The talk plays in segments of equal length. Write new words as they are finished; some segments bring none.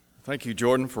Thank you,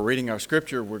 Jordan, for reading our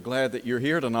scripture. We're glad that you're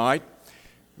here tonight.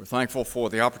 We're thankful for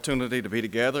the opportunity to be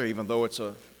together, even though it's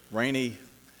a rainy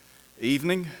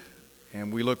evening,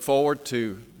 and we look forward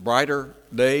to brighter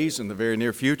days in the very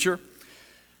near future.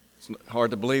 It's hard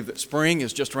to believe that spring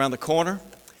is just around the corner,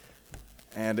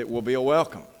 and it will be a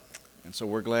welcome. And so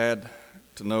we're glad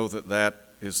to know that that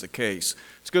is the case.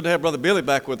 It's good to have Brother Billy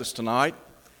back with us tonight.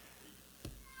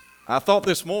 I thought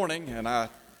this morning, and I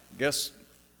guess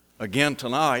again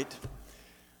tonight,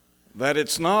 that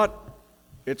it's not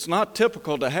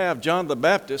typical to have John the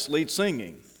Baptist lead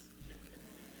singing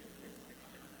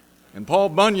and Paul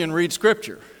Bunyan read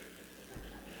scripture.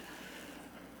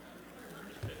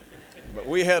 But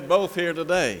we had both here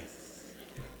today.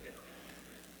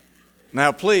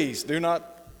 Now please do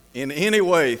not in any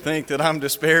way think that I'm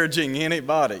disparaging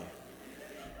anybody.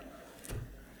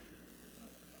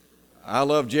 I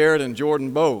love Jared and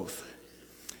Jordan both.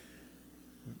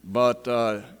 But,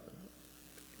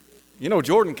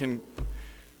 Jordan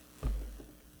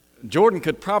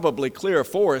could probably clear a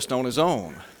forest on his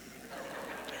own.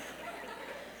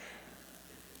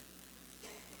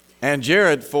 And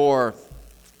Jared, for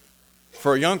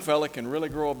a young fella, can really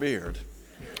grow a beard.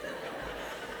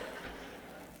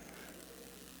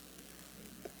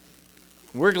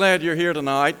 We're glad you're here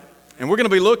tonight, and we're going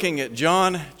to be looking at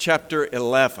John chapter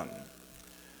 11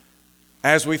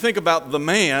 as we think about the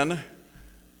man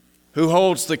who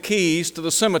holds the keys to the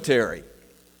cemetery.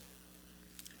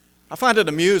 I find it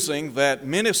amusing that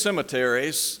many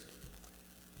cemeteries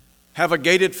have a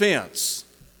gated fence.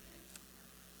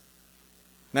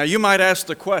 Now you might ask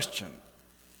the question,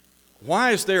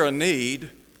 why is there a need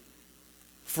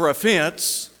for a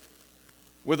fence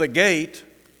with a gate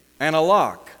and a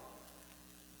lock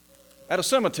at a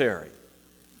cemetery?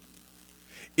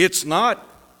 It's not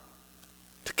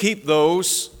to keep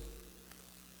those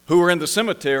who are in the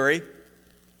cemetery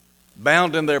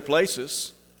bound in their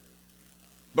places,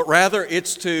 but rather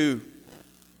it's to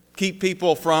keep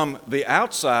people from the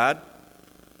outside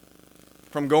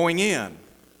from going in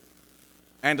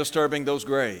and disturbing those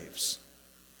graves.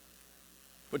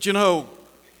 But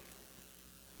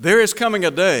there is coming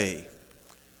a day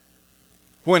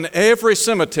when every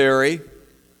cemetery,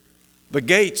 the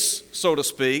gates, so to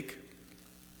speak,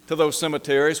 to those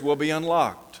cemeteries will be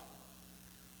unlocked.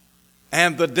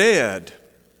 And the dead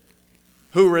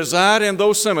who reside in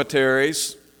those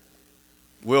cemeteries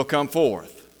will come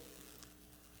forth.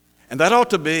 And that ought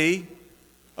to be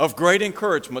of great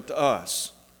encouragement to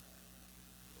us,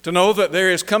 to know that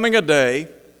there is coming a day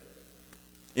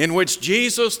in which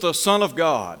Jesus, the Son of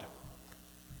God,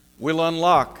 will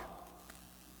unlock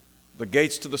the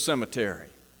gates to the cemetery,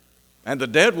 and the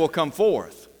dead will come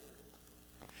forth.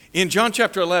 In John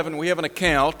chapter 11, we have an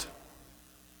account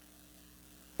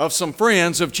of some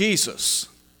friends of Jesus,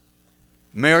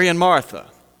 Mary and Martha.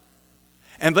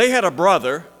 And they had a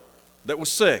brother that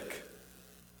was sick.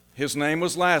 His name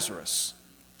was Lazarus.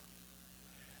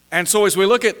 And so as we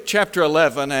look at chapter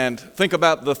 11 and think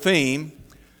about the theme,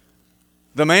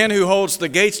 the man who holds the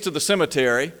gates to the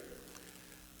cemetery,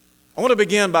 I want to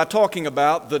begin by talking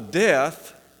about the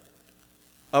death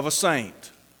of a saint.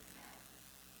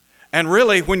 And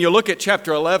really, when you look at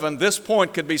chapter 11, this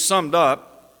point could be summed up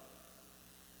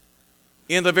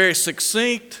in the very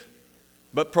succinct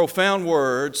but profound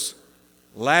words,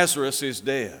 Lazarus is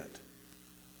dead.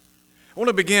 I want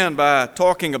to begin by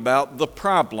talking about the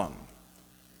problem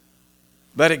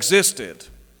that existed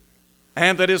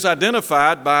and that is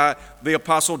identified by the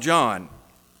Apostle John.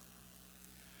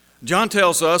 John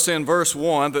tells us in verse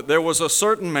 1 that there was a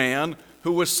certain man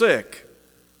who was sick.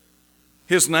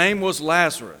 His name was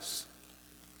Lazarus.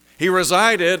 He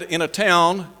resided in a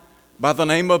town by the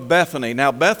name of Bethany.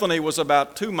 Now, Bethany was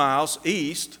about 2 miles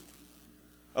east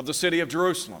of the city of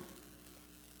Jerusalem.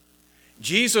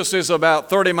 Jesus is about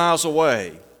 30 miles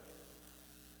away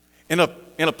in a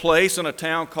place, in a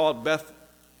town called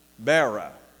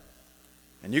Bethbara.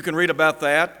 And you can read about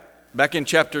that back in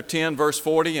chapter 10, verse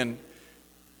 40, and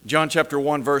John chapter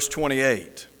 1, verse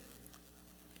 28.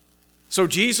 So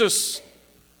Jesus,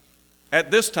 at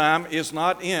this time, is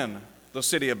not in the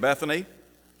city of Bethany.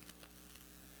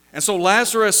 And so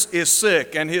Lazarus is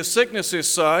sick, and his sickness is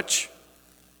such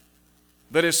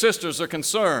that his sisters are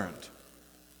concerned.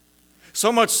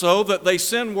 So much so that they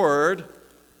send word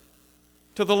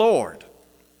to the Lord.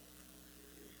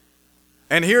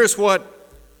 And here's what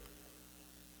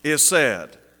is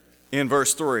said in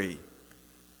verse 3.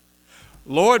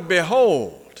 Lord,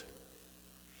 behold,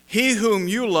 he whom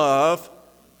you love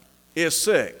is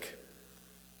sick.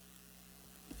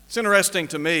 It's interesting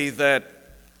to me that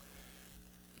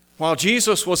while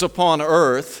Jesus was upon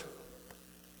earth,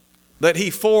 that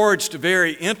he forged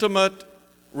very intimate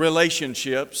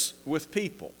relationships with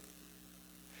people.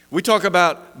 We talk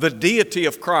about the deity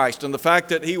of Christ and the fact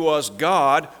that he was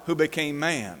God who became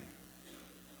man.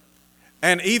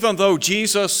 And even though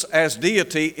Jesus as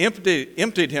deity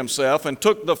emptied himself and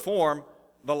took the form,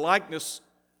 the likeness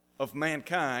of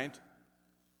mankind,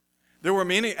 there were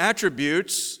many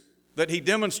attributes that he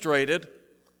demonstrated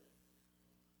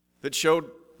that showed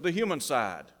the human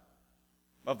side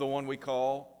of the one we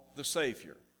call the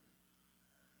Savior.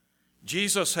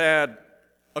 Jesus had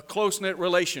a close-knit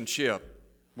relationship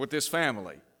with his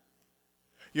family.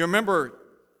 You remember,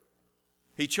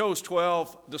 he chose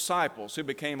 12 disciples who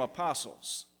became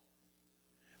apostles.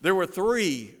 There were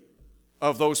 3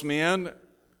 of those men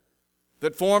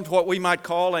that formed what we might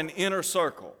call an inner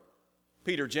circle,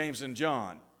 Peter, James, and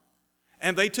John.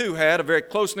 And they too had a very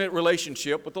close-knit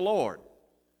relationship with the Lord.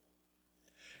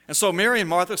 And so Mary and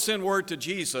Martha sent word to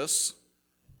Jesus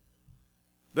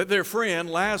that their friend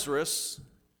Lazarus,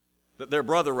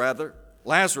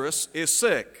 Lazarus is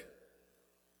sick.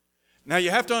 Now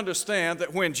you have to understand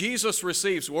that when Jesus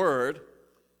receives word,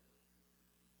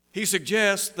 he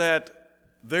suggests that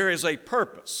there is a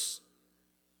purpose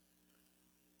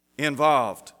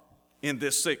involved in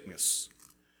this sickness.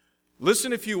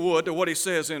 Listen, if you would, to what he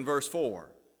says in verse 4.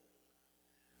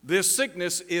 This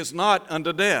sickness is not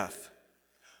unto death,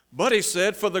 but he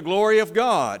said, for the glory of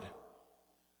God,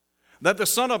 that the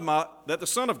Son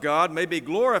of God may be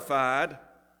glorified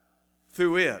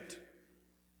through it.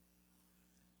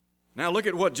 Now look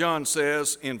at what John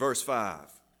says in verse 5.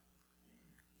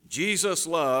 Jesus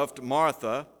loved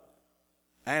Martha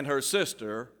and her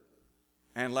sister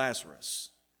and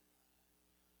Lazarus.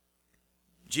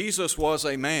 Jesus was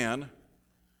a man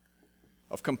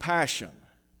of compassion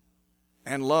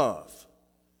and love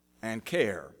and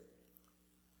care.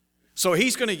 So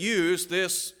he's going to use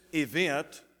this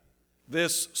event,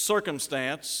 this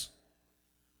circumstance,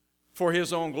 for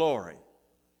his own glory.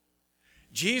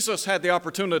 Jesus had the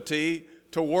opportunity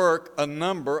to work a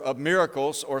number of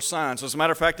miracles or signs. As a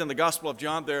matter of fact, in the Gospel of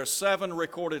John, there are 7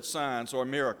 recorded signs or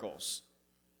miracles.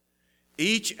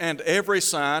 Each and every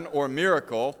sign or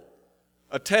miracle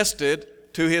attested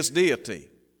to his deity.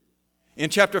 In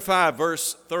chapter 5,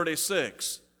 verse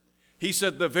 36, he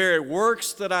said, the very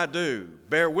works that I do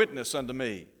bear witness unto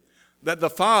me, that the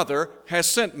Father has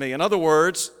sent me. In other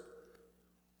words,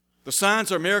 the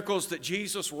signs or miracles that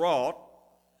Jesus wrought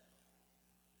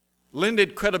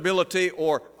lended credibility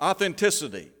or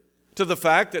authenticity to the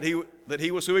fact that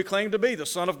he was who he claimed to be, the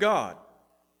Son of God.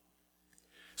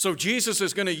 So Jesus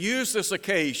is going to use this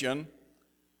occasion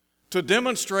to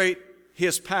demonstrate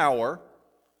his power,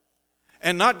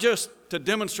 and not just to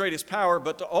demonstrate his power,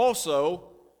 but to also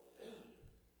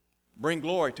bring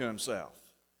glory to himself,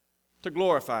 to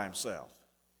glorify himself.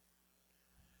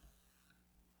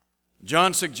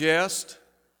 John suggests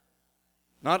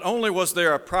not only was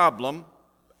there a problem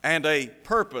and a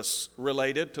purpose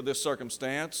related to this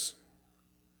circumstance,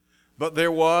 but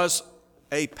there was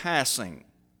a passing.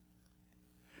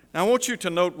 Now I want you to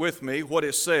note with me what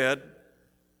is said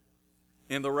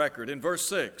in the record. In verse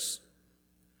 6,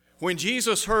 when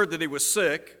Jesus heard that he was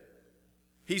sick,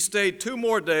 he stayed 2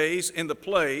 more days in the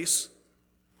place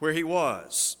where he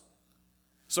was.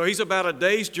 So he's about a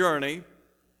day's journey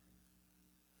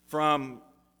from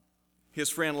his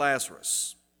friend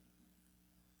Lazarus.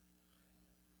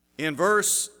 In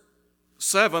verse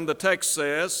 7, the text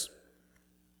says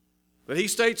that he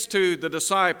states to the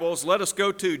disciples, let us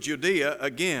go to Judea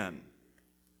again.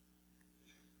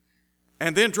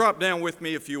 And then drop down with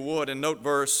me, if you would, and note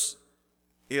verse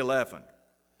 11.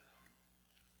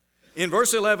 In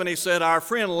verse 11, he said, our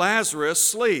friend Lazarus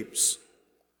sleeps,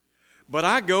 but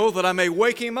I go that I may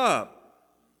wake him up.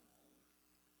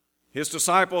 His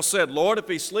disciples said, Lord, if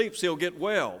he sleeps, he'll get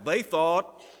well. They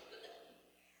thought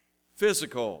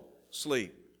physical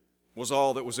sleep was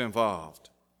all that was involved.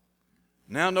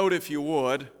 Now note, if you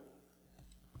would,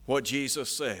 what Jesus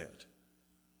said.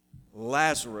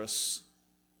 Lazarus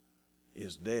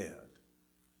is dead.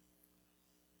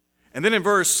 And then in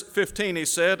verse 15 he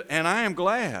said, and I am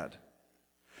glad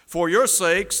for your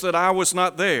sakes that I was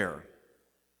not there,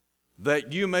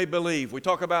 that you may believe. We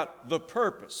talk about the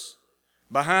purpose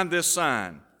behind this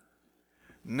sign.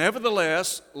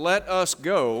 Nevertheless, let us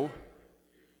go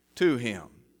to him.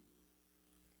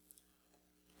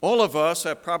 All of us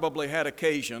have probably had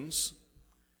occasions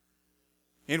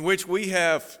in which we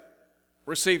have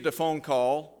received a phone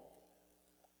call,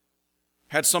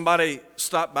 had somebody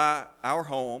stop by our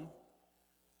home,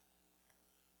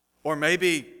 or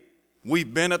maybe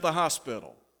we've been at the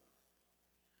hospital,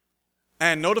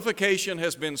 and notification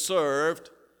has been served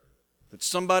that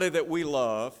somebody that we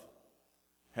love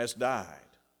has died.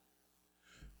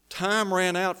 Time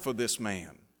ran out for this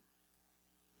man,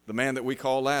 the man that we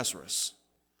call Lazarus.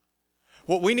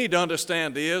 What we need to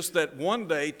understand is that one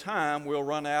day time will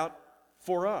run out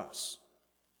for us.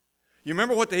 You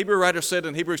remember what the Hebrew writer said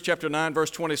in Hebrews chapter 9,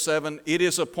 verse 27? It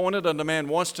is appointed unto man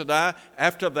once to die,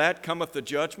 after that cometh the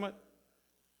judgment.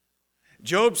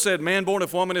 Job said, man born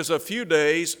of woman is a few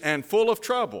days and full of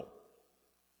trouble.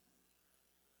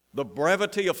 The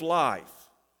brevity of life.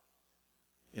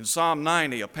 In Psalm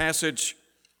 90, a passage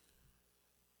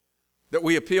that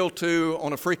we appeal to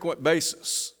on a frequent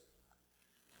basis,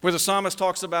 where the psalmist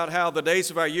talks about how the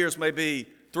days of our years may be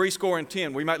 70.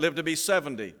 We might live to be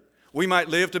 70. We might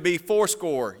live to be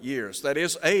 80 years, that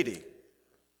is 80.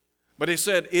 But he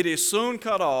said, it is soon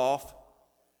cut off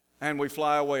and we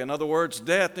fly away. In other words,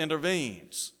 death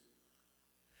intervenes.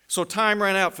 So time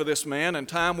ran out for this man, and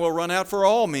time will run out for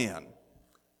all men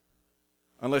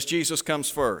unless Jesus comes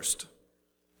first,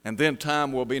 and then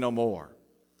time will be no more.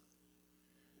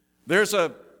 There's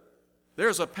a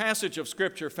passage of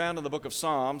Scripture found in the book of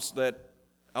Psalms that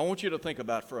I want you to think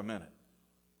about for a minute.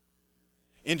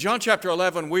 In John chapter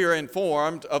 11, we are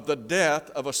informed of the death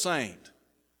of a saint.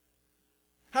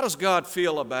 How does God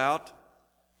feel about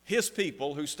His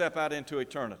people who step out into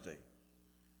eternity?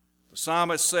 The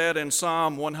psalmist said in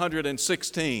Psalm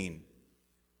 116,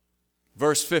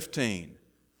 verse 15,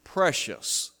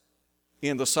 precious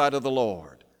in the sight of the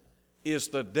Lord is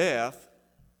the death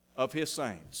of His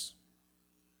saints.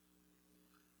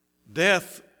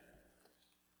 Death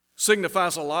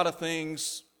signifies a lot of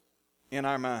things in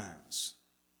our minds.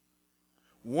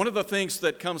 One of the things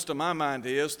that comes to my mind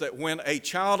is that when a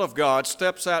child of God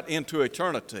steps out into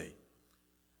eternity,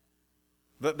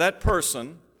 that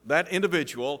person, that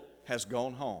individual, has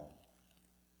gone home.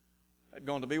 They're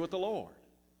going to be with the Lord.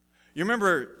 You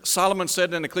remember Solomon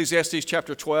said in Ecclesiastes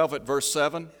chapter 12 at verse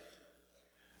 7,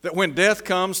 that when death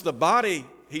comes, the body,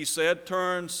 he said,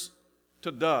 turns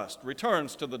to dust,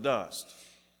 returns to the dust.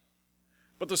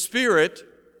 But the spirit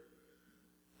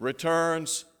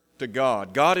returns to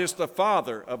God. God is the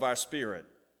Father of our spirit.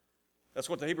 That's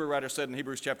what the Hebrew writer said in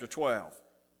Hebrews chapter 12.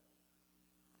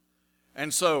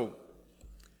 And so,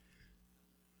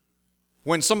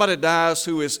 when somebody dies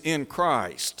who is in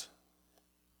Christ,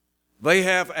 they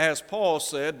have, as Paul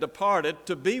said, departed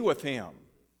to be with Him.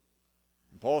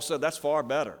 And Paul said that's far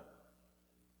better.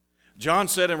 John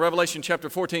said in Revelation chapter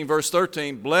 14, verse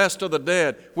 13, blessed are the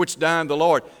dead which die in the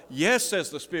Lord. Yes, says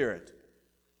the Spirit,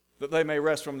 that they may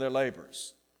rest from their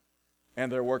labors,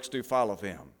 and their works do follow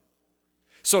them.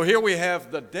 So here we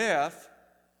have the death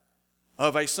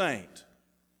of a saint.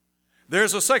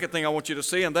 There's a second thing I want you to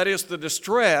see, and that is the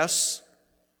distress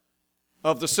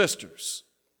of the sisters.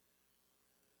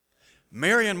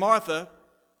 Mary and Martha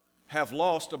have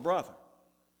lost a brother.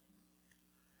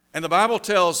 And the Bible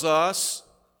tells us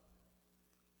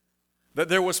that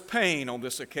there was pain on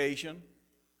this occasion.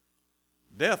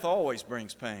 Death always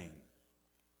brings pain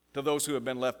to those who have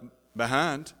been left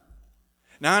behind.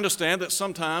 Now I understand that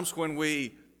sometimes when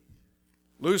we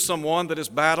lose someone that has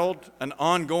battled an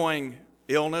ongoing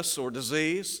illness or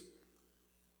disease,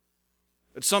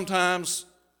 that sometimes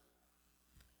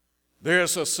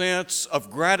there's a sense of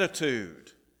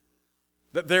gratitude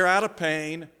that they're out of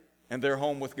pain and they're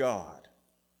home with God.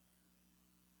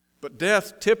 But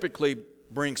death typically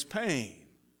brings pain.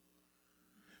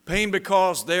 Pain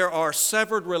because there are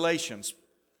severed relations.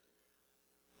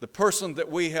 The person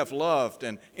that we have loved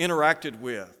and interacted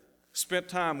with, spent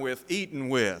time with, eaten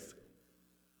with,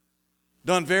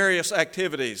 done various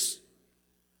activities,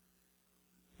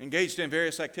 engaged in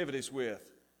various activities with,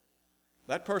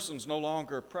 that person's no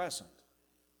longer present.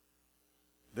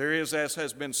 There is, as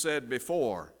has been said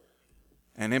before,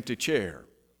 an empty chair.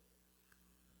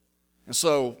 And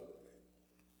so,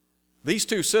 these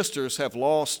two sisters have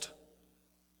lost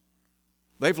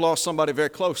somebody very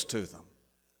close to them.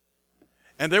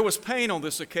 And there was pain on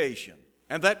this occasion,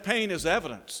 and that pain is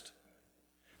evidenced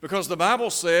because the Bible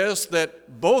says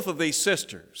that both of these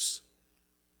sisters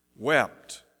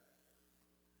wept.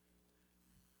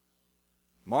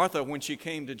 Martha, when she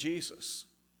came to Jesus,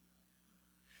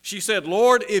 she said,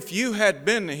 Lord, if you had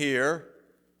been here,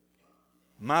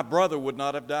 my brother would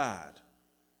not have died.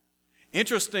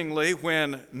 Interestingly,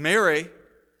 when Mary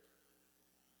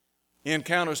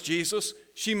encounters Jesus,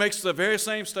 she makes the very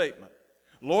same statement.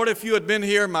 Lord, if you had been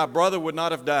here, my brother would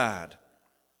not have died.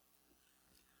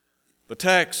 The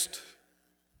text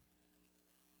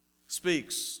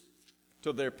speaks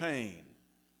to their pain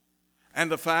and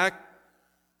the fact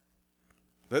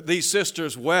that these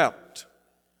sisters wept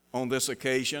on this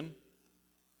occasion.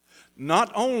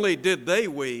 Not only did they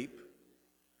weep,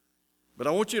 but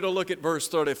I want you to look at verse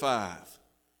 35.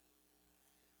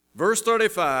 Verse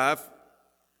 35,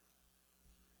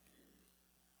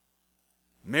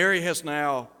 Mary has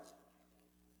now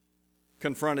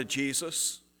confronted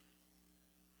Jesus.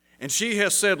 And she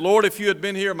has said, Lord, if you had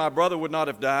been here, my brother would not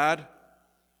have died.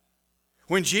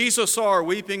 When Jesus saw her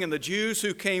weeping and the Jews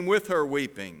who came with her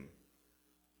weeping,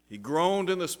 he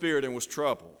groaned in the spirit and was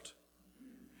troubled.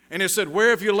 And he said, where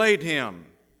have you laid him?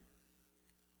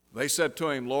 They said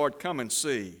to him, Lord, come and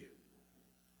see.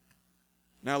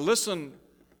 Now listen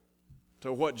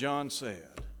to what John said.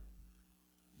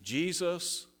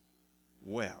 Jesus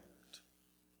wept.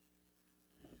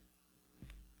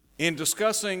 In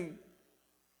discussing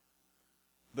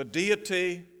the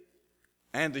deity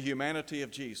and the humanity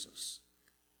of Jesus,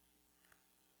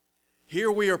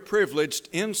 here we are privileged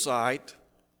insight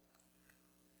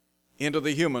into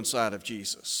the human side of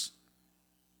Jesus.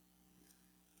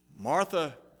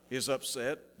 Martha is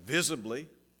upset, visibly.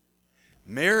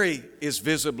 Mary is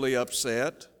visibly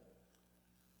upset.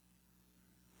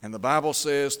 And the Bible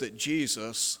says that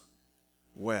Jesus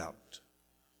wept.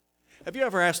 Have you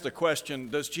ever asked the question,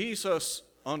 does Jesus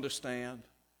understand?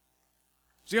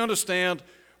 Does he understand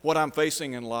what I'm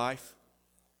facing in life?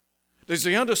 Does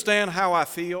he understand how I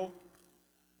feel?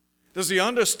 Does he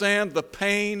understand the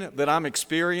pain that I'm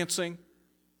experiencing?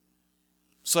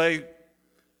 Say,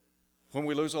 when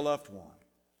we lose a loved one.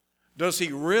 Does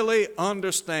he really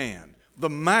understand the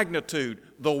magnitude,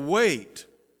 the weight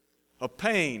of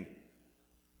pain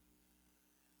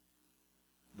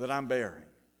that I'm bearing?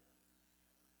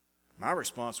 My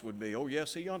response would be, oh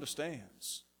yes, he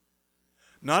understands.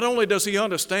 Not only does he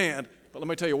understand, but let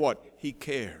me tell you what, he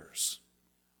cares.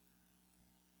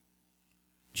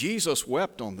 Jesus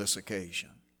wept on this occasion.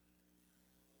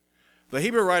 The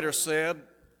Hebrew writer said,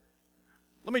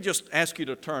 let me just ask you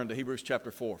to turn to Hebrews chapter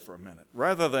 4 for a minute.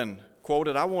 Rather than quote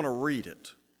it, I want to read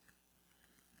it.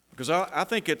 Because I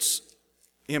think it's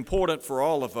important for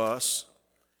all of us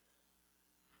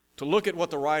to look at what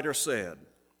the writer said.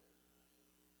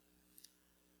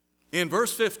 In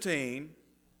verse 15,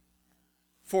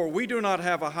 for we do not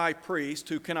have a high priest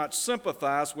who cannot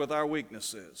sympathize with our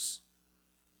weaknesses,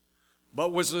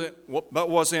 but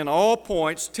was in all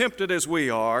points tempted as we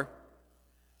are,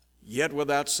 yet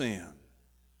without sin.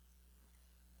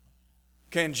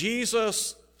 Can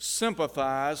Jesus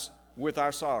sympathize with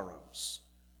our sorrows?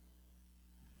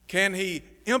 Can he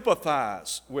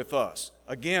empathize with us?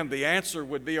 Again, the answer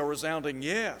would be a resounding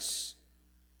yes.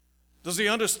 Does he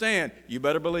understand? You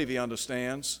better believe he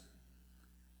understands.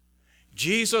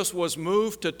 Jesus was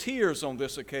moved to tears on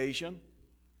this occasion.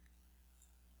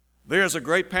 There's a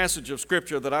great passage of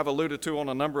Scripture that I've alluded to on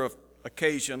a number of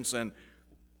occasions, and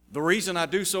the reason I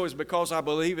do so is because I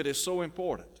believe it is so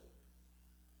important.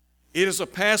 It is a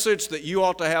passage that you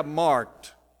ought to have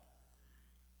marked.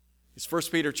 It's 1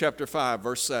 Peter chapter 5,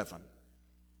 verse 7,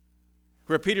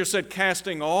 where Peter said,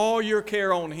 casting all your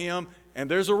care on him,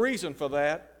 and there's a reason for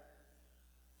that,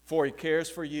 for he cares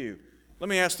for you. Let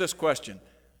me ask this question.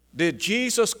 Did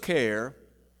Jesus care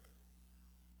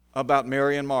about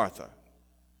Mary and Martha?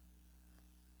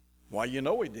 Why, you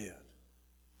know he did.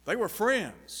 They were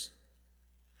friends.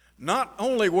 Not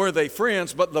only were they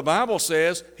friends, but the Bible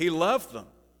says he loved them.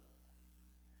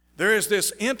 There is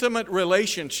this intimate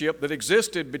relationship that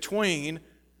existed between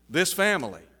this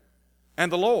family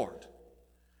and the Lord.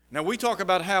 Now, we talk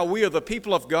about how we are the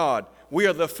people of God. We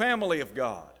are the family of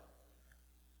God.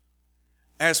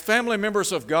 As family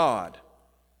members of God,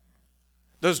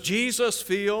 does Jesus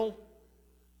feel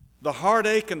the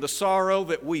heartache and the sorrow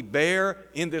that we bear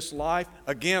in this life?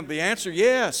 Again, the answer,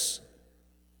 yes.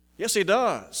 Yes, he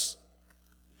does.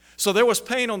 So there was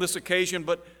pain on this occasion,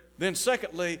 but then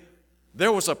secondly,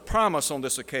 there was a promise on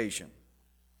this occasion.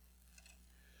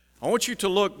 I want you to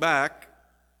look back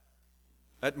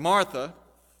at Martha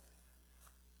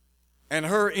and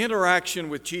her interaction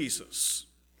with Jesus.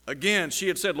 Again, she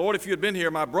had said, Lord, if you had been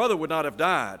here, my brother would not have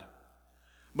died.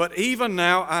 But even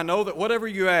now, I know that whatever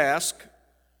you ask,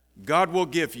 God will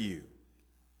give you.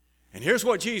 And here's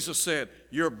what Jesus said,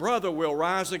 your brother will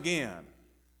rise again.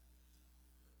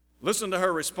 Listen to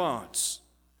her response.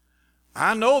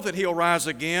 I know that he'll rise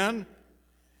again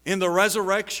in the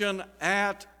resurrection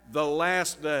at the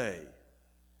last day.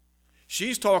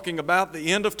 She's talking about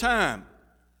the end of time.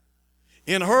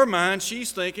 In her mind,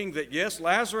 she's thinking that yes,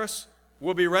 Lazarus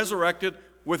will be resurrected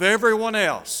with everyone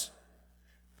else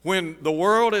when the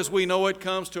world as we know it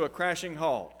comes to a crashing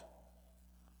halt.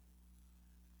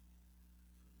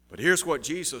 But here's what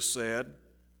Jesus said,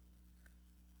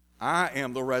 I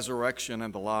am the resurrection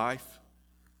and the life.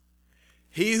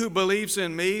 He who believes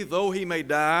in me, though he may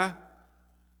die,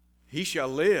 he shall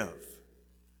live.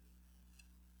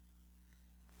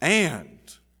 And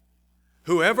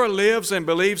Whoever lives and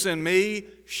believes in me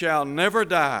shall never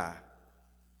die.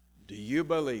 Do you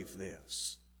believe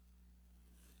this?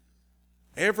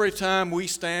 Every time we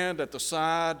stand at the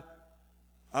side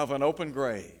of an open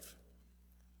grave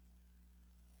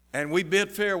and we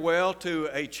bid farewell to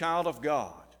a child of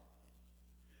God,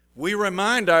 we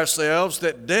remind ourselves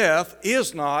that death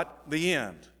is not the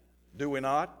end, do we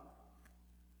not?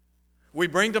 We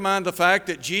bring to mind the fact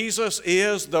that Jesus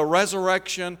is the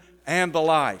resurrection and the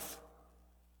life,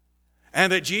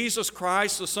 and that Jesus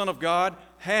Christ, the Son of God,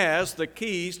 has the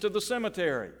keys to the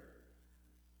cemetery.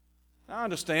 I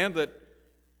understand that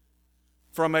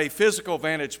from a physical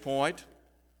vantage point,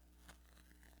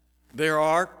 there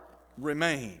are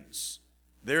remains.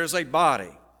 There is a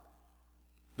body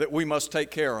that we must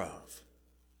take care of.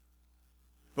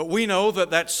 But we know that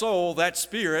that soul, that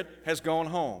spirit, has gone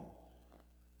home.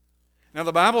 Now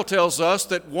the Bible tells us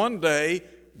that one day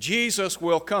Jesus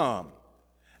will come.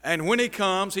 And when He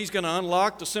comes, He's going to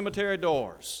unlock the cemetery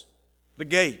doors, the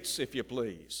gates, if you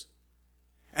please.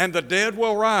 And the dead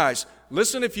will rise.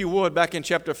 Listen, if you would, back in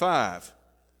chapter 5.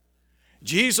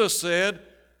 Jesus said,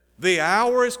 "The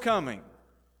hour is coming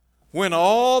when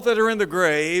all that are in the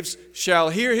graves shall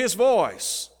hear His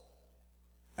voice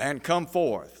and come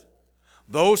forth.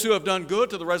 Those who have done good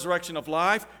to the resurrection of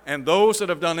life, and those that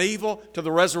have done evil to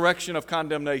the resurrection of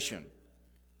condemnation."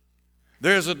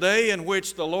 There's a day in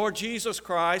which the Lord Jesus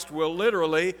Christ will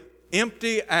literally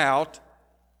empty out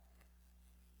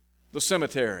the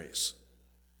cemeteries.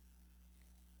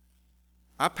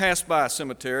 I pass by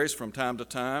cemeteries from time to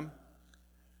time.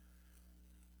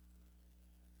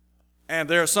 And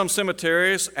there are some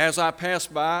cemeteries, as I pass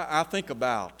by, I think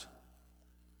about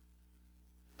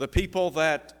the people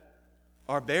that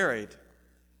are buried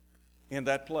in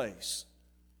that place.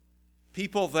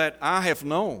 People that I have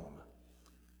known,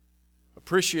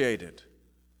 appreciated,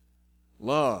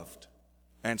 loved,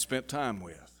 and spent time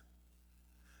with.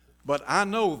 But I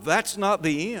know that's not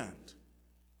the end.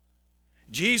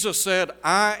 Jesus said,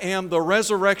 "I am the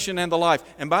resurrection and the life."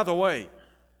 And by the way,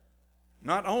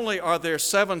 not only are there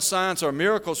 7 signs or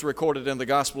miracles recorded in the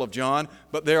Gospel of John,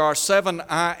 but there are 7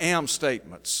 I am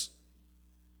statements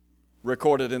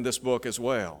recorded in this book as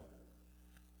well.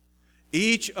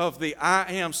 Each of the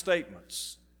I am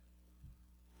statements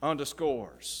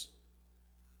underscores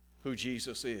who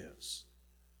Jesus is.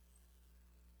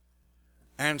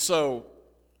 And so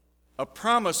a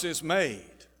promise is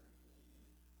made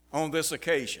on this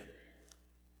occasion.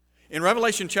 In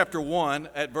Revelation chapter 1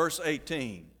 at verse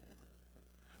 18,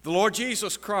 the Lord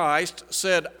Jesus Christ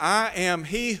said, "I am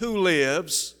He who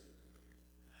lives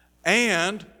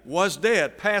and was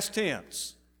dead," past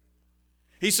tense.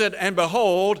 He said, "And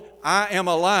behold, I am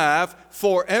alive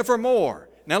forevermore."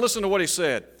 Now listen to what He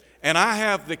said. "And I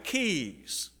have the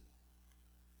keys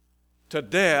to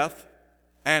death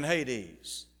and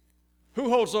Hades." Who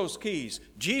holds those keys?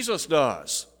 Jesus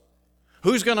does.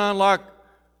 Who's going to unlock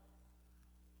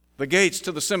the gates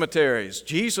to the cemeteries?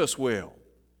 Jesus will.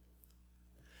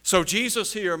 So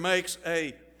Jesus here makes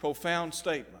a profound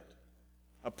statement,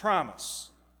 a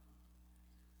promise.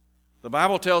 The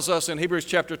Bible tells us in Hebrews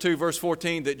chapter 2, verse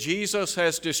 14, that Jesus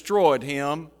has destroyed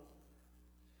him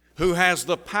who has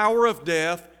the power of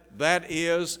death, that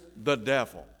is, the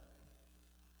devil.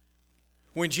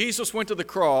 When Jesus went to the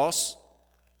cross,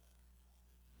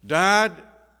 died,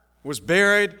 was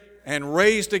buried, and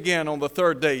raised again on the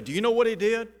 3rd day, do you know what He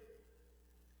did?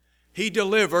 He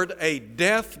delivered a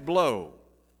death blow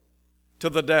to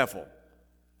the devil,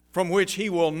 from which he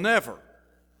will never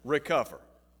recover.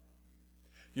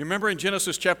 You remember in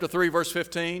Genesis chapter 3, verse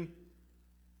 15?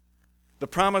 The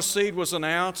promised seed was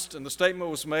announced, and the statement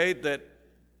was made that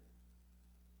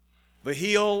the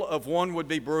heel of one would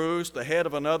be bruised, the head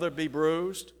of another be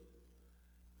bruised.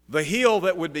 The heel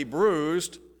that would be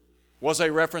bruised was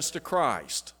a reference to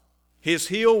Christ. His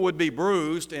heel would be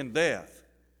bruised in death.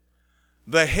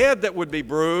 The head that would be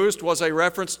bruised was a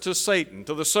reference to Satan,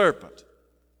 to the serpent.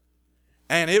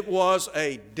 And it was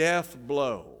a death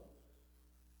blow.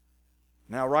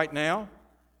 Now, right now,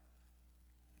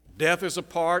 death is a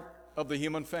part of the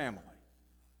human family.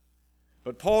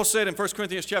 But Paul said in 1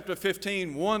 Corinthians chapter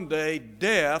 15, one day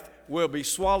death will be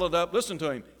swallowed up, listen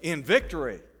to him, in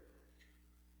victory.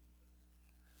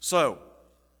 So,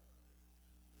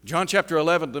 John chapter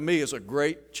 11 to me is a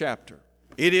great chapter.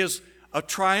 It is a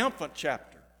triumphant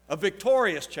chapter, a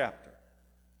victorious chapter.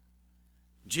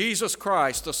 Jesus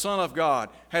Christ, the Son of God,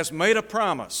 has made a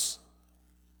promise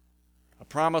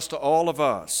to all of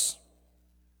us,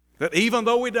 that even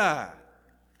though we die,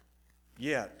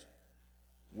 yet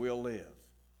we'll live.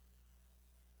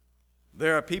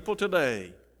 There are people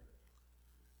today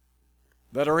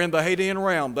that are in the Hadean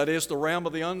realm, that is the realm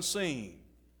of the unseen.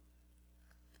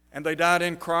 And they died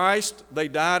in Christ, they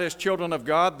died as children of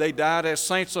God, they died as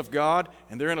saints of God,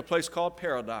 and they're in a place called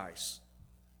paradise.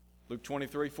 Luke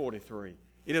 23:43.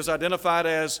 It is identified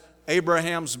as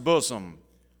Abraham's bosom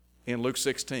in Luke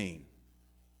 16.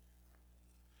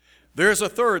 There's a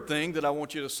third thing that I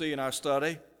want you to see in our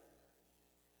study,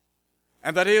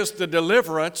 and that is the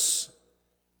deliverance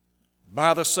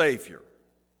by the Savior.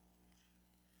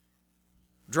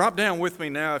 Drop down with me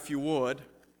now, if you would,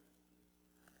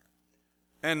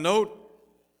 and note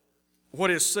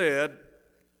what is said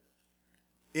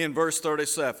in verse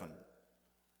 37.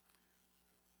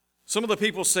 Some of the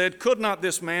people said, "Could not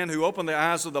this man who opened the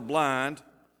eyes of the blind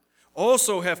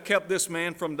also have kept this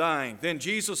man from dying?" Then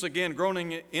Jesus, again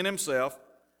groaning in himself,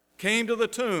 came to the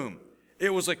tomb. It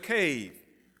was a cave,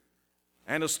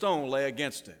 and a stone lay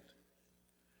against it.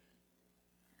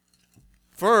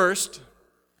 First,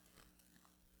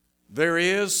 there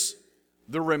is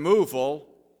the removal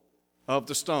of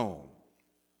the stone.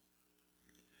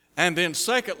 And then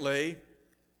secondly,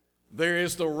 there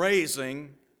is the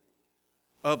raising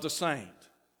of the saint.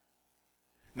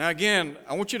 Now again,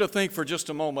 I want you to think for just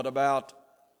a moment about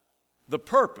the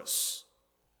purpose.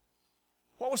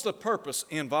 What was the purpose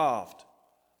involved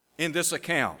in this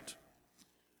account?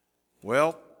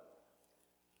 Well,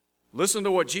 listen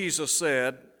to what Jesus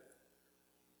said.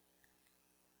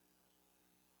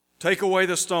 Take away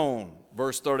the stone,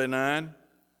 verse 39.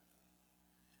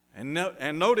 And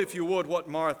note, if you would, what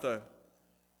Martha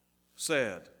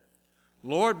said.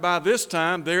 "Lord, by this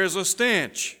time there is a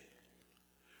stench,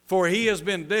 for he has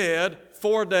been dead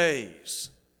 4 days."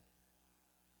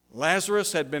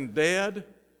 Lazarus had been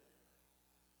dead,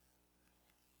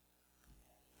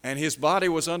 and his body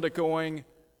was undergoing,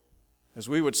 as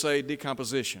we would say,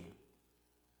 decomposition.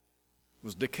 It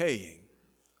was decaying.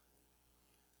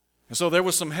 And so there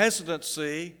was some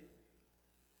hesitancy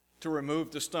to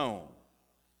remove the stone.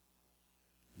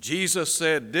 Jesus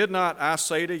said, "Did not I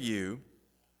say to you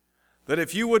that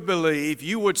if you would believe,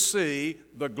 you would see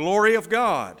the glory of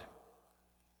God?"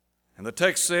 And the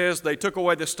text says, they took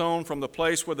away the stone from the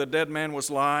place where the dead man was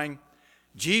lying.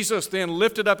 Jesus then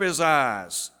lifted up his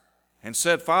eyes and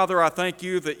said, "Father, I thank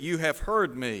you that you have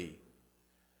heard me.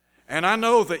 And I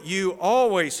know that you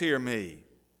always hear me.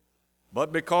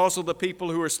 But because of the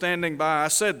people who are standing by, I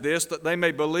said this, that they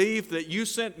may believe that you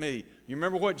sent me." You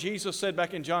remember what Jesus said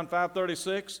back in John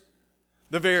 5:36?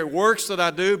 "The very works that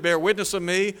I do bear witness of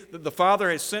me, that the Father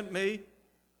has sent me."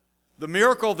 The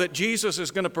miracle that Jesus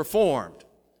is going to perform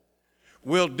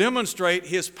will demonstrate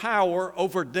his power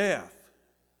over death.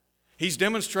 He's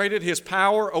demonstrated his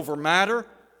power over matter,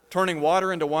 turning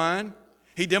water into wine.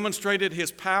 He demonstrated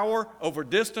his power over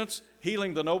distance,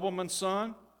 healing the nobleman's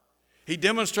son. He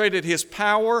demonstrated his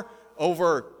power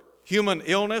over human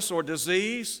illness or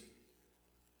disease.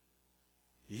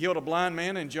 He healed a blind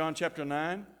man in John chapter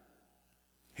 9.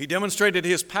 He demonstrated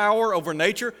his power over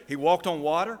nature. He walked on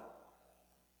water.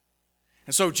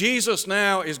 And so Jesus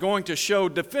now is going to show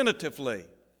definitively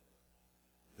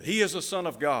that he is the Son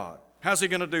of God. How's he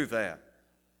going to do that?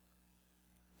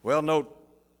 Well, note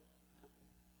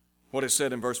what is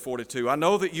said in verse 42. "I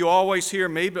know that you always hear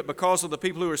me, but because of the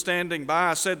people who are standing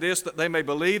by, I said this, that they may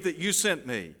believe that you sent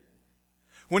me."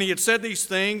 When he had said these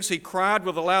things, he cried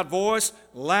with a loud voice,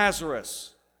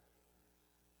 "Lazarus,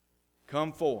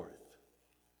 come forth."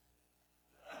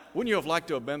 Wouldn't you have liked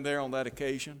to have been there on that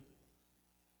occasion?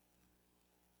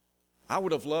 I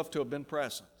would have loved to have been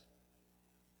present.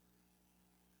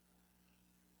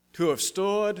 To have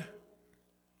stood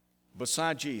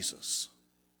beside Jesus.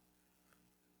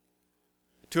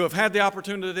 To have had the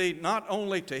opportunity not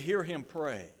only to hear him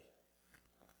pray,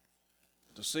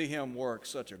 but to see him work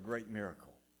such a great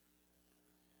miracle.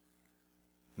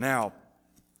 Now,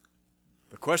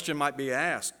 the question might be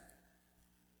asked,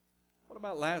 what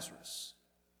about Lazarus?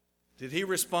 Did he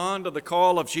respond to the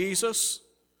call of Jesus?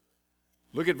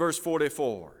 Look at verse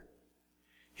 44.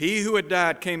 "He who had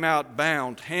died came out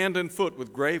bound hand and foot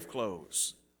with grave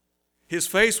clothes. His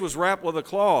face was wrapped with a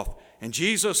cloth, and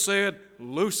Jesus said,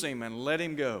 'Loose him and let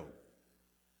him go.'"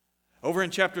 Over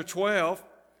in chapter 12,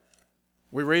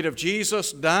 we read of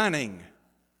Jesus dining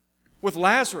with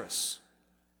Lazarus.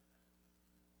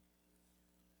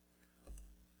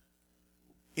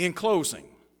 In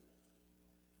closing,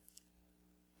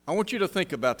 I want you to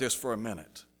think about this for a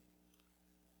minute.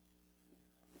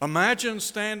 Imagine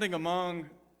standing among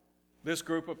this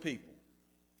group of people.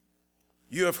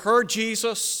 You have heard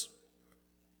Jesus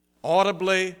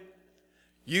audibly.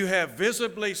 You have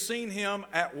visibly seen him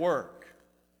at work.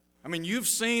 I mean, you've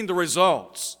seen the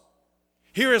results.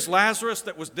 Here is Lazarus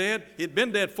that was dead. He'd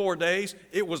been dead 4 days.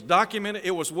 It was documented.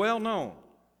 It was well known.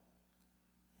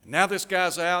 And now this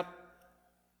guy's out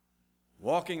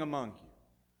walking among you.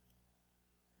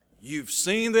 You've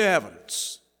seen the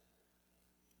evidence.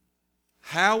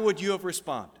 How would you have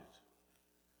responded?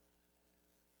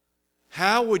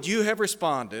 How would you have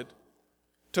responded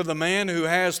to the man who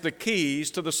has the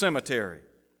keys to the cemetery?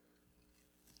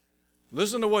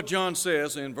 Listen to what John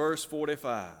says in verse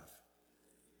 45.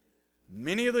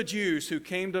 Many of the Jews who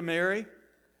came to Mary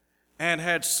and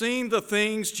had seen the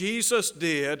things Jesus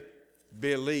did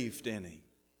believed in him.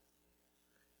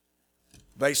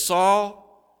 They saw,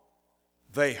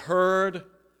 they heard,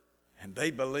 and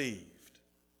they believed.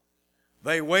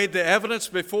 They weighed the evidence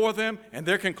before them, and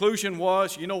their conclusion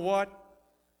was, you know what?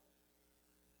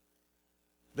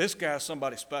 This guy's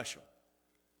somebody special.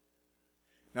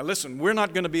 Now listen, we're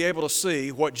not going to be able to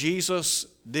see what Jesus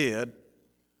did,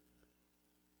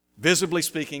 visibly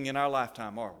speaking, in our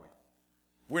lifetime, are we?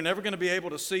 We're never going to be able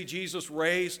to see Jesus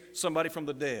raise somebody from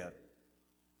the dead.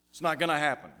 It's not going to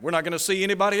happen. We're not going to see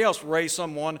anybody else raise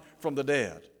someone from the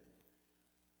dead.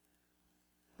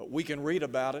 But we can read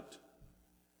about it,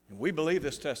 and we believe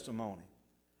this testimony.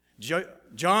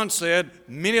 John said,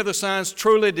 many of the signs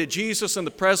truly did Jesus in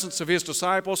the presence of his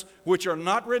disciples, which are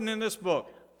not written in this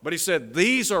book. But he said,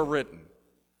 these are written,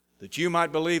 that you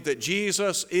might believe that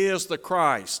Jesus is the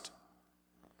Christ,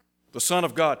 the Son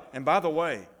of God. And by the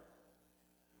way,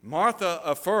 Martha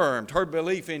affirmed her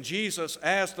belief in Jesus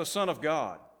as the Son of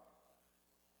God.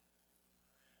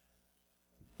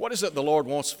 What is it the Lord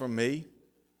wants from me?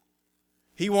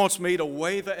 He wants me to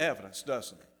weigh the evidence,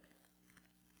 doesn't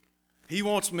he? He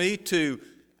wants me to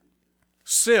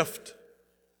sift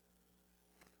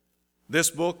this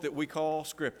book that we call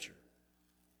Scripture.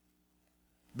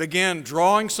 Begin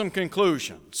drawing some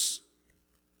conclusions.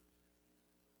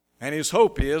 And his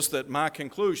hope is that my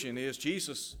conclusion is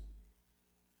Jesus,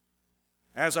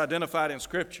 as identified in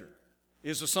Scripture,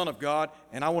 is the Son of God,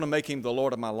 and I want to make him the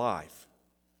Lord of my life.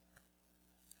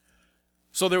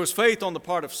 So there was faith on the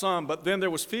part of some, but then there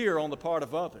was fear on the part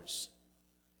of others.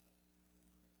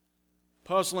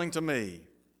 Puzzling to me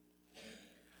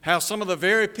how some of the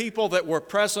very people that were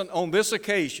present on this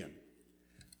occasion,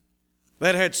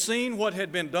 that had seen what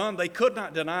had been done, they could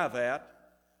not deny that.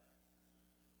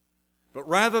 But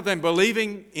rather than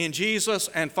believing in Jesus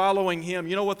and following him,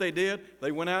 you know what they did?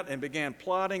 They went out and began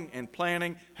plotting and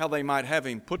planning how they might have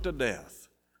him put to death.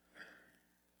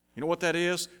 You know what that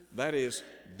is? That is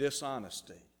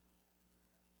dishonesty.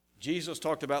 Jesus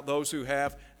talked about those who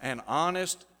have an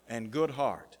honest and good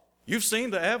heart. You've seen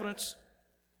the evidence.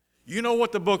 You know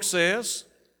what the book says.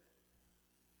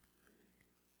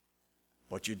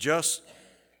 But you just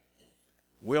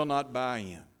will not buy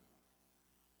in.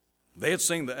 They had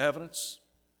seen the evidence,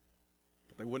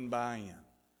 but they wouldn't buy in.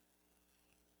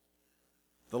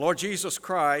 The Lord Jesus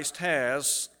Christ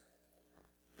has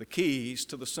the keys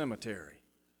to the cemetery.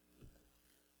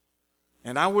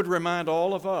 And I would remind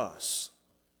all of us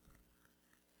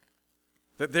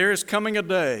that there is coming a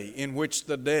day in which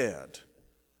the dead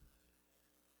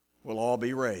will all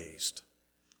be raised.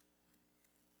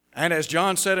 And as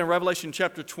John said in Revelation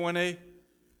chapter 20,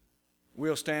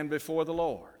 we'll stand before the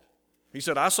Lord. He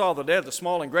said, I saw the dead, the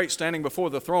small and great, standing before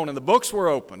the throne, and the books were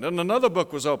opened, and another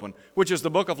book was opened, which is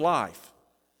the book of life.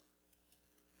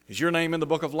 Is your name in the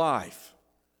book of life?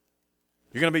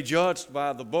 You're going to be judged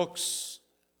by the books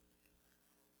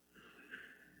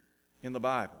in the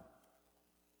Bible.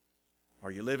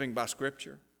 Are you living by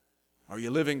Scripture? Are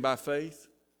you living by faith?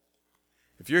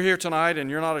 If you're here tonight and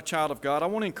you're not a child of God, I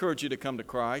want to encourage you to come to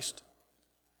Christ,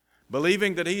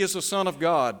 believing that he is the Son of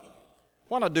God.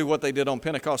 Why not do what they did on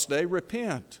Pentecost Day?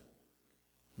 Repent.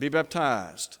 Be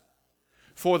baptized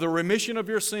for the remission of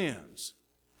your sins.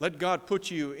 Let God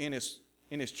put you in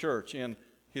his church, in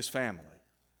his family.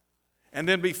 And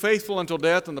then be faithful until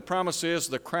death, and the promise is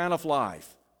the crown of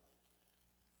life.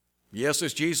 Yes,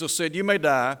 as Jesus said, you may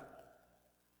die,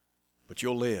 but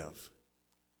you'll live.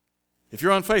 If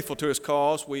you're unfaithful to his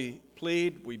cause, we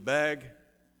plead, we beg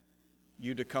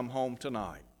you to come home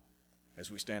tonight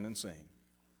as we stand and sing.